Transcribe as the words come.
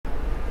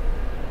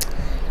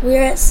We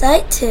are at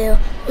Site 2,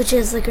 which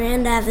is the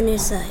Grand Avenue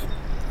site.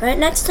 Right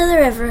next to the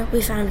river,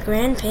 we found a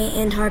Grand Paint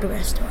and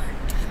Hardware store.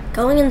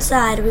 Going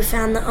inside, we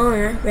found the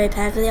owner, Ray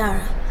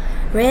Pagliaro.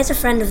 Ray is a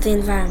friend of the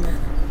environment.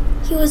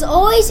 He was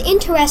always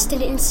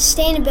interested in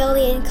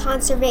sustainability and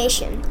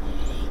conservation.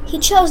 He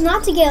chose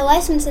not to get a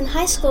license in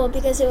high school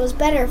because it was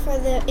better for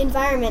the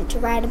environment to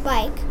ride a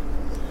bike.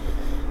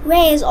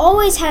 Ray has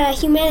always had a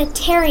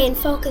humanitarian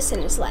focus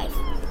in his life.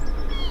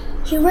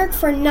 He worked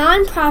for a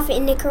non-profit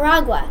in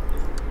Nicaragua.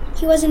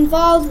 He was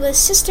involved with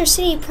Sister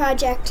City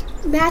Project,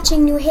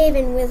 matching New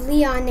Haven with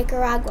Leon,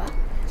 Nicaragua.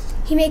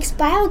 He makes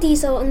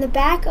biodiesel in the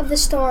back of the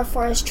store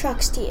for his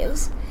trucks to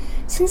use.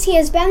 Since he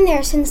has been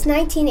there since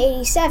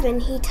 1987,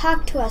 he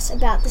talked to us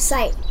about the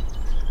site.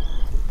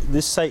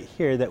 This site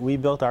here that we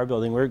built our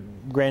building, we're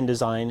Grand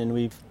Design, and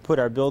we've put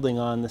our building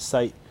on the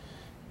site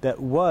that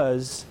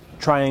was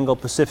Triangle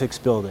Pacific's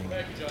building.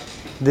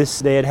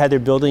 They had their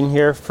building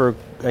here for,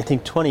 I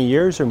think, 20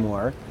 years or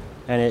more,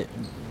 and it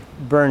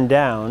burned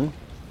down.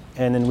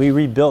 And then we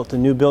rebuilt a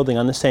new building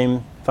on the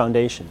same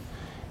foundation.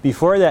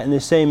 Before that, in the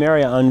same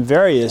area, on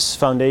various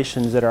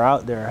foundations that are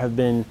out there, have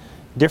been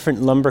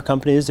different lumber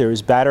companies. There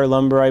was Batter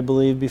Lumber, I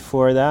believe,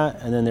 before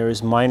that, and then there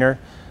was Minor,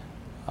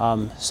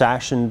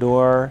 Sash and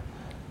Door,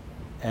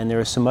 and there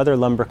was some other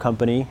lumber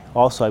company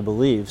also, I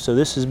believe. So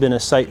this has been a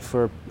site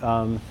for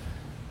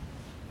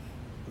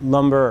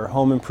lumber or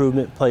home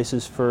improvement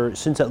places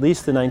since at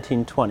least the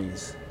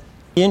 1920s.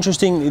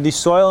 Interesting, the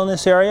soil in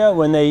this area,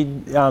 when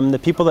the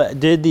people that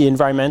did the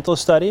environmental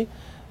study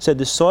said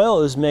the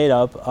soil is made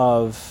up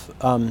of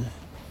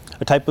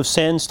a type of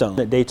sandstone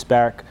that dates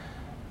back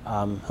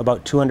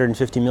about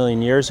 250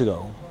 million years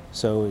ago,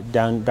 so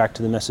down back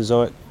to the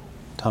Mesozoic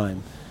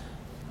time.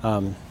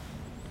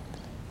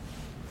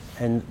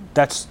 And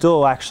that's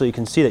still actually, you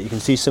can see that. You can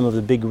see some of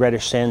the big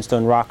reddish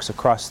sandstone rocks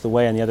across the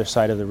way on the other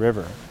side of the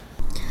river.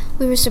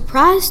 We were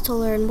surprised to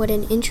learn what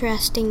an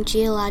interesting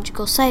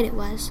geological site it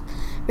was.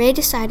 Ray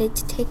decided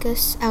to take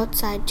us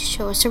outside to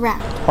show us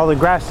around. All the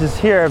grasses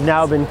here have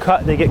now been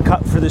cut. They get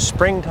cut for the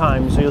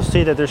springtime, so you'll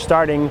see that they're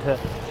starting to,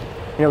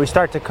 we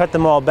start to cut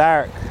them all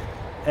back.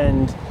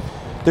 And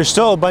there's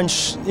still a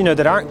bunch,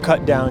 that aren't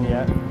cut down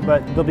yet,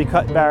 but they'll be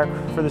cut back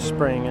for the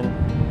spring. And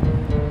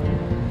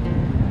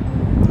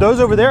those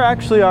over there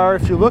actually are,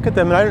 if you look at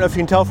them, and I don't know if you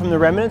can tell from the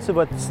remnants of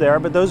what's there,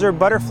 but those are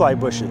butterfly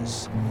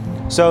bushes.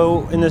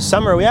 So in the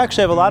summer, we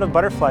actually have a lot of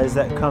butterflies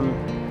that come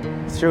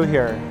through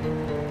here.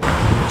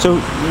 So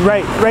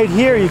right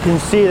here you can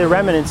see the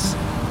remnants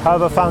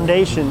of a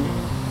foundation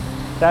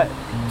that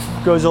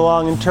goes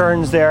along and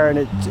turns there,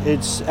 and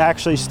it's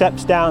actually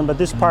steps down, but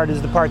this part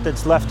is the part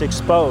that's left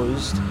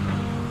exposed.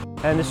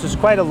 And this is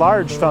quite a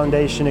large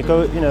foundation. It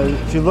goes,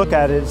 if you look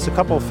at it, it's a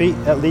couple feet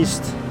at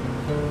least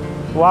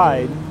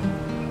wide.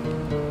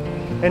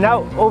 And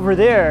out over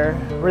there,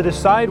 where the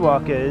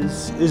sidewalk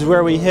is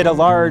where we hit a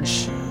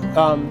large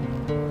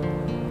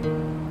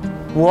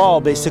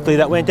wall, basically,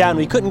 that went down.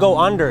 We couldn't go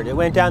under it. It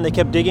went down. They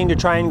kept digging to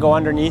try and go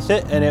underneath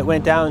it, and it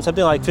went down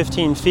something like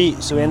 15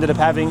 feet, so we ended up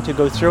having to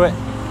go through it.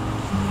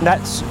 And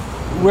that's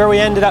where we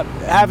ended up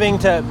having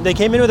to, they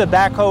came in with a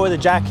backhoe with a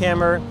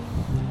jackhammer,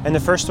 and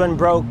the first one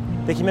broke.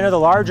 They came in with a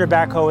larger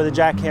backhoe with a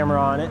jackhammer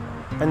on it,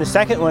 and the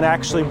second one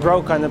actually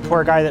broke on the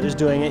poor guy that was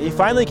doing it. He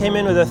finally came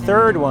in with a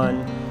third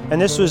one,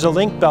 and this was a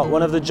link belt,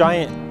 one of the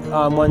giant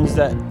ones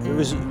that it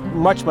was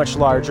much, much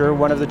larger,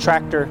 one of the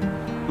tractor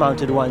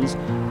mounted ones.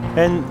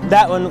 And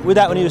with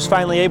that one he was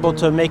finally able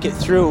to make it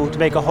through, to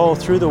make a hole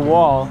through the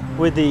wall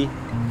with the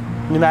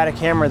pneumatic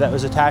hammer that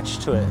was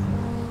attached to it.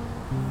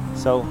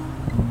 So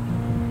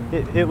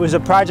it was a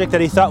project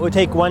that he thought would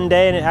take one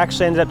day, and it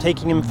actually ended up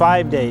taking him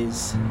 5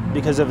 days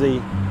because of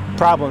the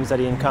problems that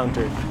he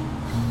encountered.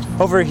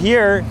 Over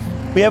here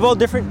we have all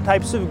different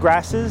types of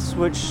grasses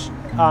which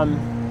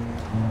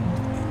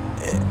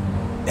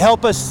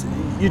help us.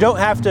 You don't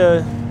have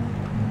to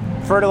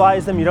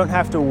fertilize them, you don't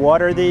have to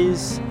water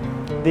these.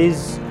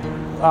 These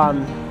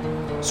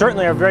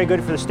certainly are very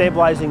good for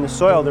stabilizing the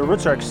soil. The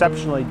roots are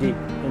exceptionally deep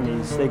in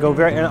these. They go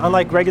very,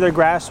 unlike regular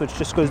grass, which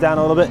just goes down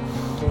a little bit,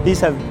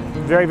 these have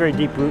very, very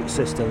deep root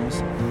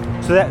systems.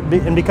 So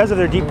and because of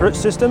their deep root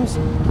systems,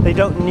 they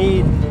don't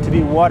need to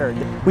be watered.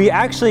 We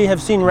actually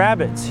have seen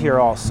rabbits here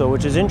also,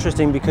 which is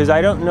interesting because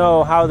I don't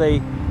know how they,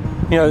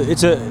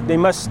 they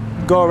must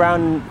go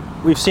around.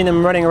 We've seen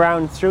them running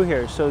around through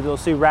here, so you'll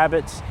see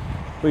rabbits.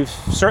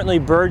 Certainly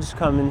birds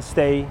come and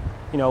stay,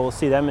 we'll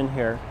see them in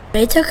here.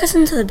 Ray took us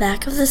into the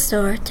back of the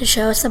store to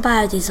show us the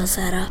biodiesel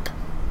setup.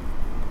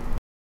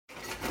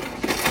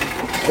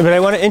 But I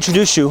want to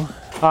introduce you.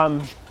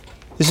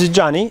 This is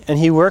Johnny, and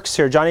he works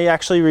here. Johnny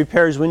actually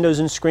repairs windows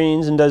and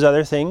screens and does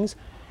other things.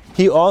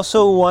 He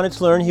also wanted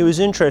to learn, he was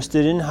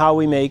interested in how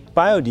we make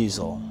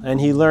biodiesel, and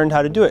he learned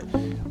how to do it.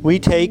 We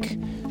take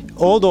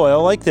old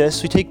oil like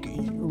this. We take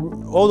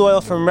old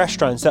oil from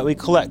restaurants that we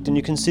collect, and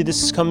you can see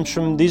this comes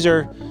from, this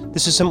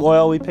is some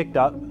oil we picked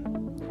up.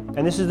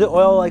 And this is the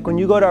oil, like when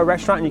you go to a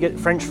restaurant and you get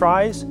French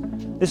fries,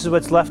 this is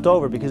what's left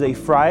over because they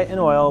fry it in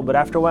oil, but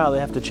after a while they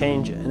have to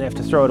change it and they have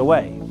to throw it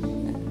away.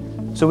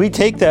 So we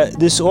take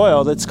this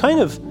oil that's kind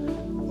of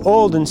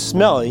old and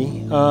smelly.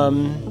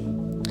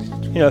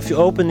 You know, if you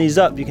open these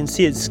up, you can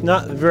see it's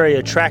not very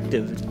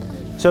attractive.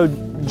 So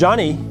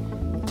Johnny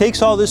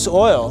takes all this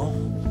oil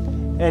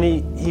and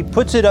he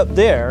puts it up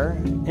there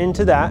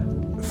into that.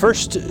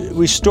 First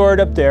we store it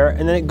up there,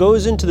 and then it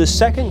goes into the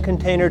second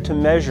container to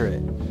measure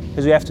it,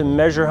 because we have to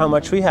measure how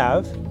much we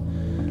have.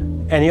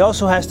 And he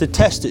also has to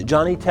test it.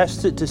 Johnny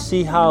tests it to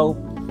see how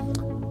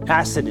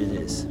acid it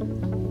is,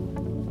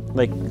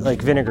 like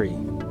vinegary.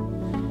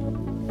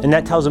 And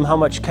that tells him how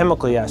much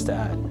chemical he has to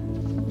add.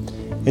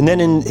 And then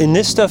in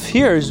this stuff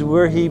here is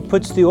where he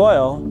puts the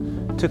oil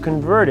to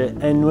convert it.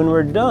 And when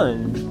we're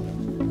done,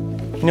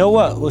 you know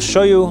what? We'll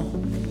show you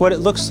what it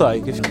looks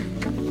like.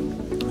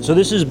 So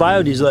this is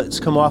biodiesel that's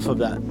come off of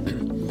that.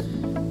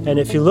 And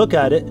if you look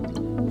at it,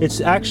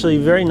 it's actually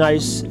very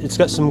nice. It's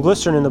got some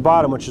glycerin in the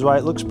bottom, which is why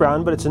it looks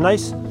brown, but it's a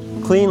nice,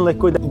 clean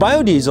liquid.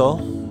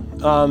 Biodiesel,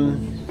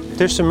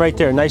 there's some right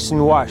there, nice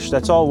and washed.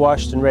 That's all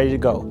washed and ready to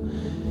go.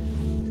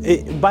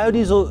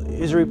 Biodiesel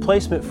is a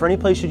replacement for any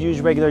place you'd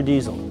use regular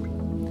diesel.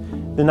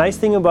 The nice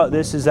thing about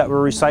this is that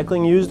we're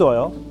recycling used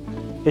oil.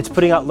 It's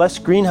putting out less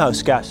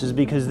greenhouse gases,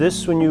 because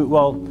this, when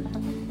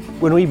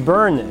we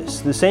burn this,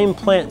 the same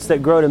plants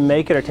that grow to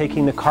make it are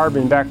taking the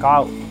carbon back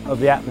out of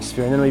the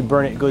atmosphere, and then we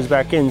burn it, it goes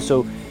back in.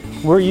 So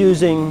we're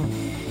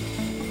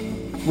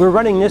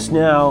running this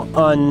now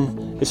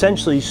on,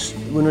 essentially,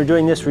 when we're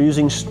doing this, we're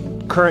using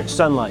current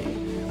sunlight.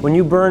 When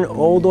you burn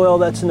old oil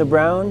that's in the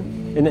ground,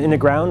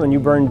 when you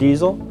burn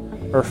diesel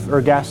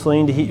or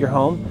gasoline to heat your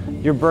home,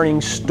 you're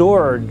burning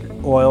stored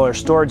oil or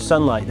stored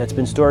sunlight that's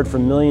been stored for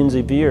millions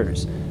of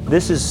years.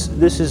 This is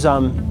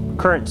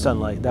current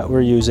sunlight that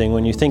we're using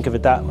when you think of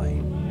it that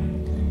way.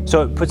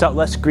 So it puts out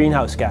less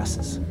greenhouse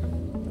gases.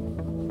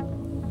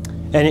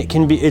 And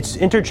it's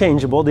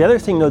interchangeable. The other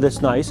thing though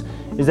that's nice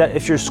is that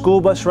if your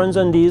school bus runs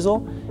on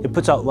diesel, it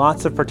puts out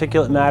lots of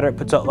particulate matter, it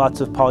puts out lots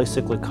of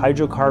polycyclic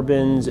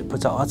hydrocarbons, it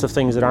puts out lots of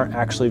things that aren't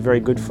actually very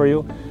good for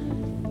you.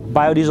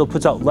 Biodiesel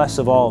puts out less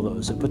of all of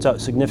those. It puts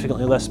out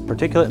significantly less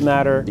particulate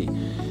matter.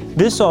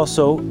 This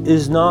also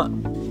is not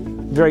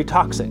very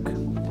toxic.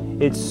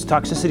 Its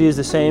toxicity is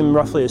the same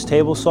roughly as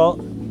table salt.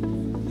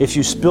 If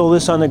you spill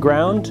this on the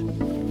ground,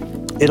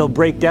 it'll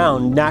break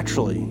down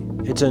naturally.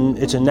 It's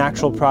a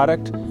natural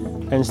product,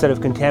 and instead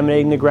of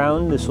contaminating the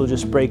ground, this will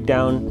just break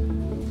down.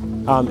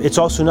 It's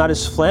also not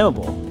as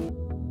flammable.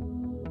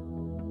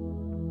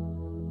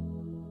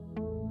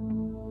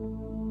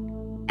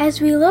 As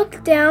we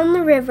looked down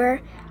the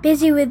river,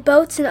 busy with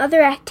boats and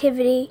other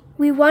activity,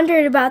 we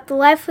wondered about the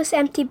lifeless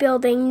empty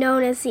building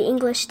known as the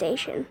English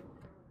Station.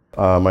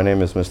 My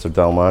name is Mr.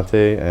 Del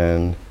Monte,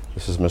 and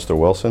this is Mr.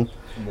 Wilson.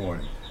 Good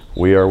morning.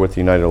 We are with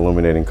United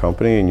Illuminating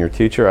Company, and your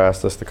teacher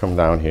asked us to come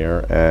down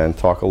here and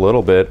talk a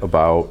little bit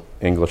about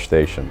English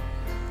Station,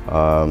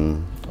 a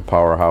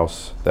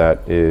powerhouse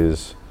that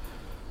is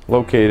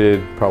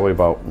located probably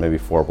about maybe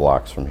 4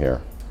 blocks from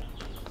here.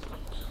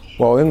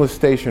 Well, English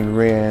Station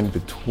ran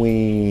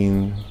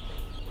between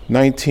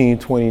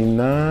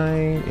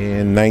 1929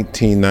 and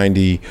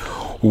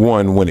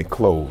 1991 when it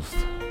closed.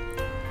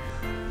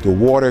 The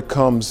water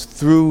comes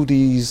through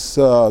these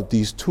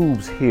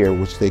tubes here,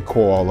 which they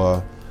call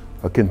a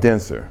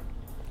condenser.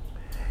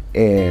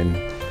 And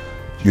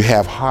you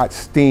have hot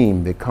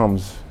steam that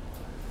comes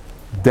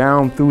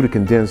down through the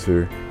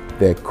condenser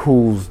that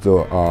cools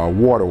the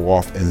water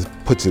off and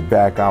puts it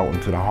back out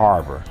into the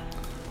harbor.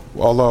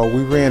 Well,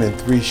 we ran in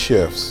 3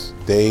 shifts,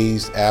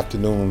 days,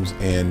 afternoons,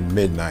 and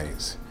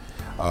midnights.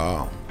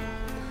 The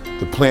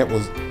plant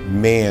was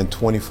manned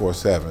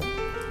 24/7,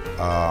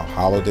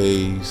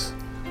 holidays,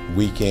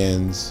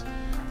 weekends.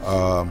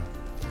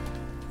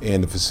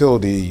 In the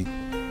facility,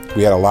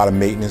 we had a lot of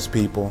maintenance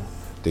people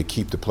that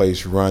keep the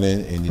place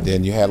running, and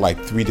then you had like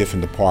 3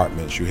 different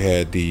departments. You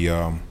had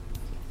the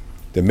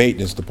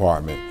maintenance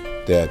department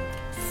that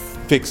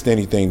fixed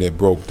anything that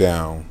broke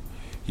down.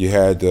 You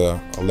had the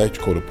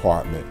electrical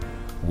department,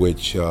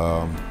 which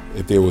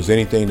if there was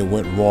anything that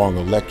went wrong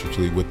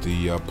electrically with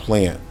the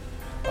plant,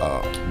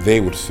 they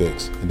would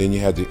fix. And then you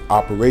had the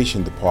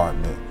operation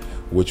department,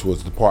 which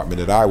was the department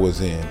that I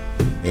was in,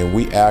 and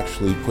we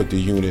actually put the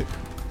unit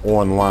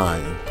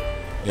online.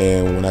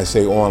 And when I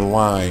say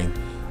online,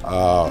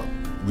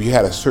 we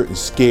had a certain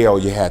scale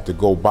you had to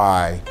go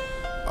by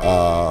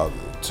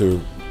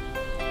to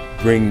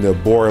bring the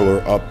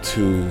boiler up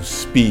to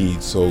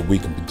speed so we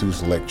can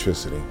produce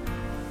electricity.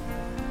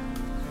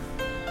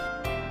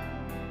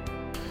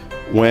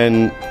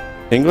 When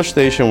English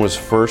Station was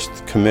first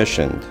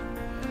commissioned,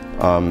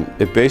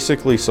 it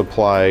basically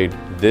supplied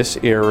this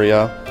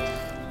area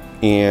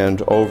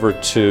and over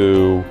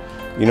to,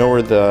 you know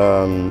where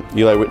the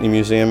Eli Whitney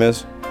Museum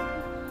is?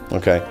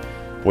 Okay,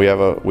 we have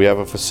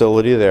a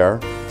facility there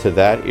to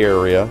that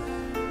area,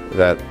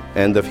 that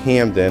end of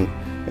Hamden,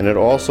 and it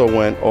also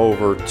went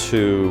over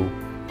to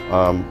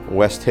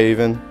West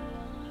Haven,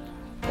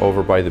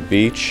 over by the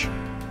beach,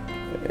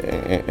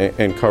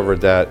 and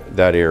covered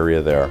that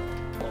area there.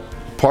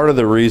 Part of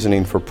the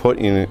reasoning for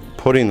putting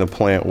the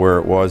plant where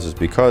it was is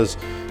because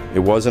it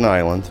was an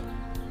island,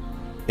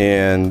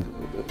 and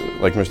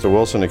like Mr.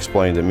 Wilson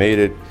explained, it made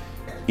it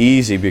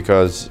easy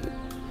because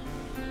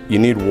you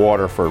need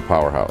water for a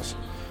powerhouse.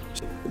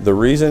 The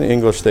reason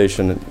English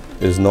Station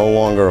is no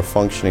longer a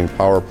functioning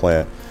power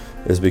plant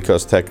is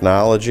because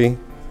technology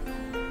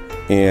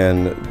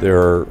and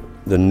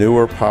the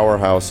newer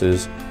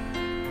powerhouses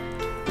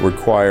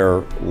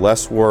require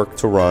less work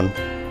to run,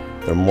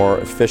 they're more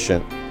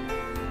efficient,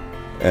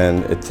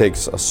 and it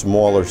takes a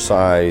smaller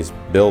size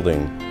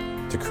building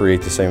to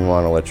create the same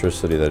amount of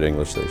electricity that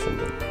English Station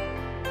did.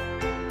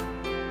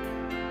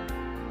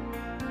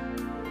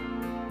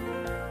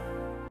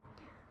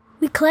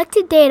 We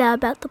collected data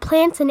about the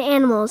plants and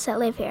animals that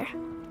live here.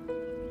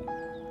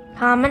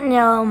 Common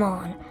yellow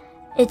mullein.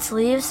 Its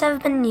leaves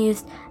have been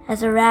used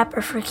as a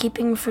wrapper for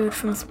keeping food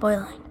from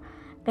spoiling,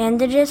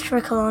 bandages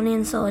for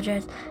colonial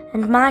soldiers,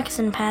 and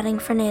moccasin padding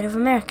for Native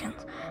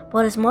Americans.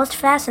 What is most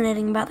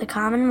fascinating about the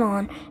common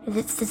mullein is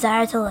its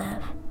desire to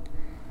live.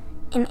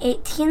 In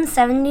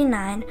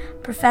 1879,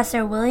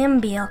 Professor William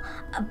Beall,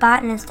 a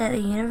botanist at the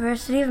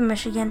University of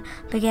Michigan,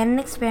 began an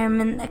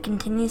experiment that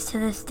continues to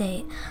this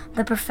date.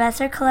 The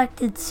professor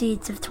collected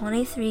seeds of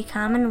 23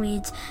 common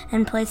weeds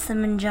and placed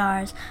them in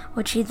jars,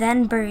 which he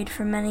then buried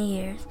for many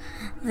years.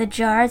 The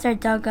jars are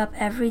dug up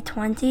every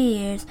 20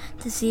 years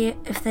to see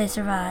if they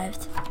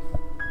survived.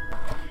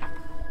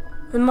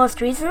 The most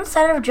recent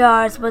set of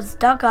jars was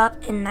dug up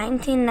in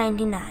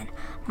 1999.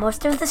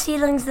 Most of the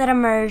seedlings that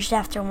emerged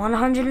after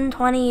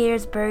 120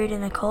 years buried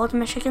in a cold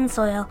Michigan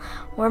soil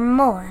were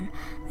mullein.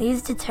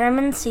 These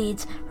determined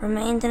seeds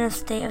remained in a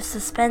state of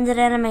suspended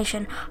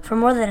animation for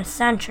more than a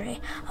century,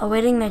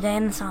 awaiting their day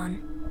in the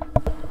sun.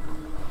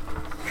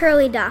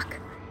 Curly duck.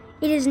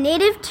 It is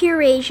native to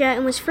Eurasia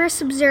and was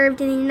first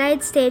observed in the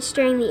United States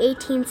during the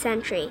 18th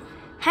century.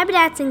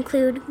 Habitats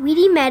include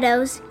weedy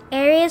meadows,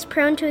 areas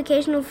prone to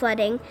occasional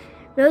flooding,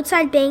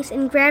 roadside banks,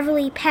 and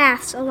gravelly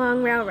paths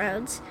along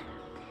railroads.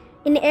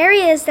 In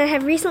areas that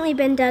have recently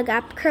been dug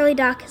up, curly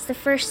dock is the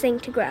first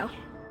thing to grow.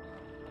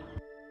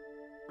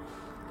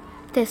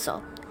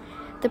 Thistle.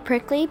 The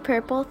prickly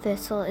purple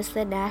thistle is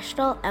the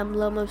national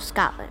emblem of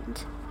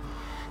Scotland.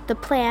 The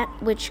plant,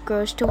 which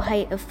grows to a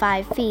height of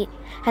 5 feet,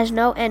 has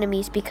no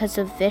enemies because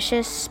of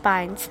vicious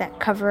spines that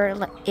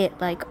cover it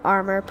like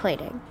armor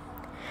plating.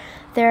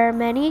 There are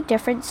many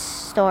different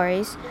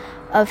stories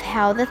of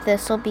how the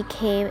thistle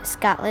became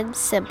Scotland's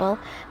symbol,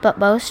 but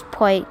most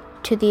point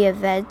to the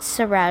events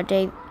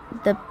surrounding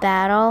the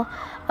Battle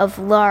of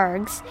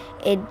Largs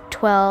in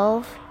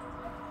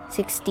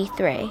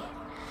 1263.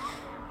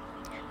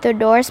 The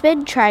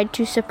Norsemen tried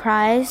to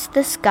surprise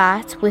the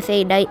Scots with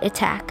a night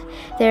attack.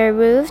 They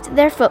removed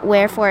their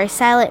footwear for a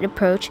silent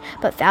approach,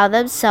 but found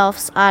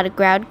themselves on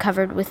ground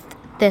covered with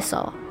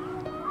thistle.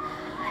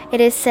 It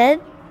is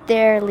said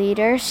their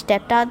leader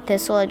stepped on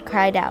thistle and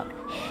cried out.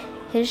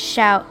 His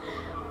shout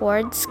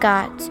warned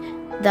Scots,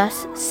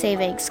 thus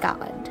saving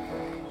Scotland.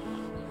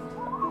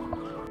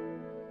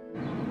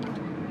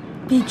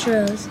 Beach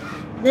rose.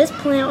 This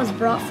plant was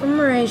brought from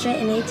Eurasia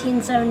in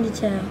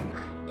 1872.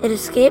 It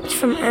escaped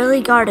from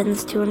early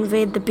gardens to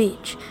invade the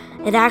beach.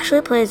 It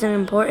actually plays an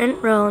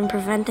important role in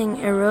preventing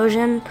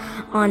erosion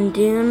on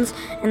dunes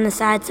and the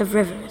sides of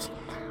rivers.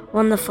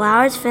 When the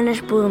flowers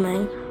finish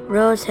blooming,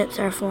 rose hips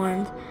are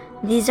formed.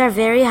 These are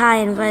very high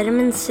in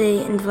vitamin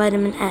C and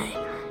vitamin A.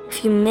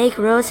 If you make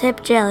rose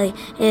hip jelly,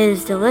 it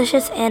is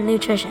delicious and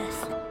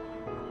nutritious.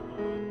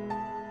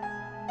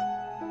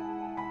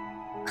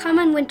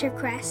 Common winter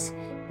cress.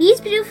 These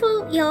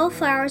beautiful yellow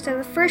flowers are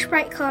the first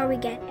bright color we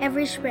get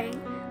every spring.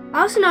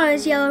 Also known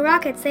as yellow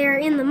rockets, they are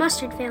in the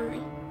mustard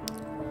family.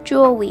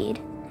 Jewelweed.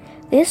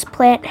 This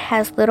plant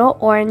has little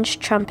orange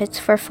trumpets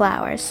for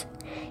flowers.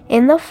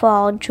 In the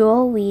fall,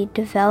 jewelweed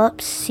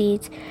develops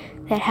seeds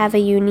that have a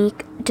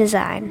unique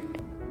design.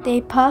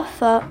 They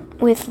puff up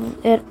with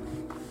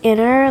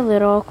inner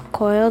little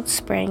coiled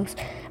springs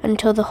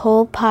until the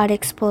whole pod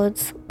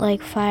explodes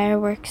like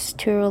fireworks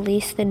to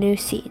release the new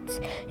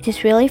seeds. It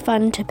is really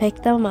fun to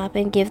pick them up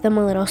and give them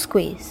a little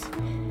squeeze.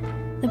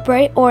 The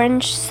bright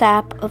orange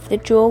sap of the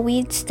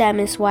jewelweed stem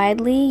is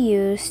widely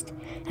used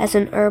as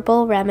an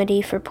herbal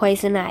remedy for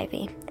poison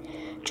ivy.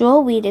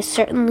 Jewelweed is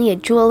certainly a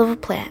jewel of a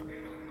plant.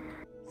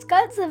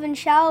 Scuds live in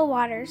shallow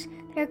waters.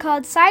 They are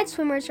called side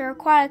swimmers or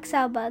aquatic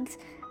sailbugs.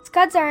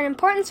 Scuds are an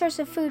important source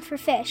of food for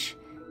fish.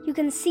 You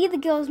can see the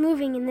gills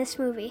moving in this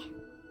movie.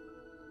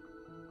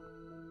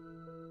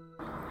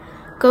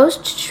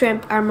 Ghost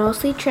shrimp are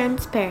mostly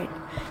transparent.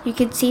 You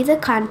can see the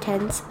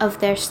contents of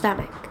their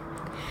stomach.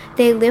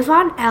 They live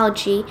on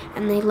algae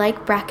and they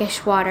like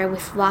brackish water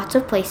with lots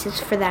of places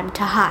for them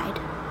to hide.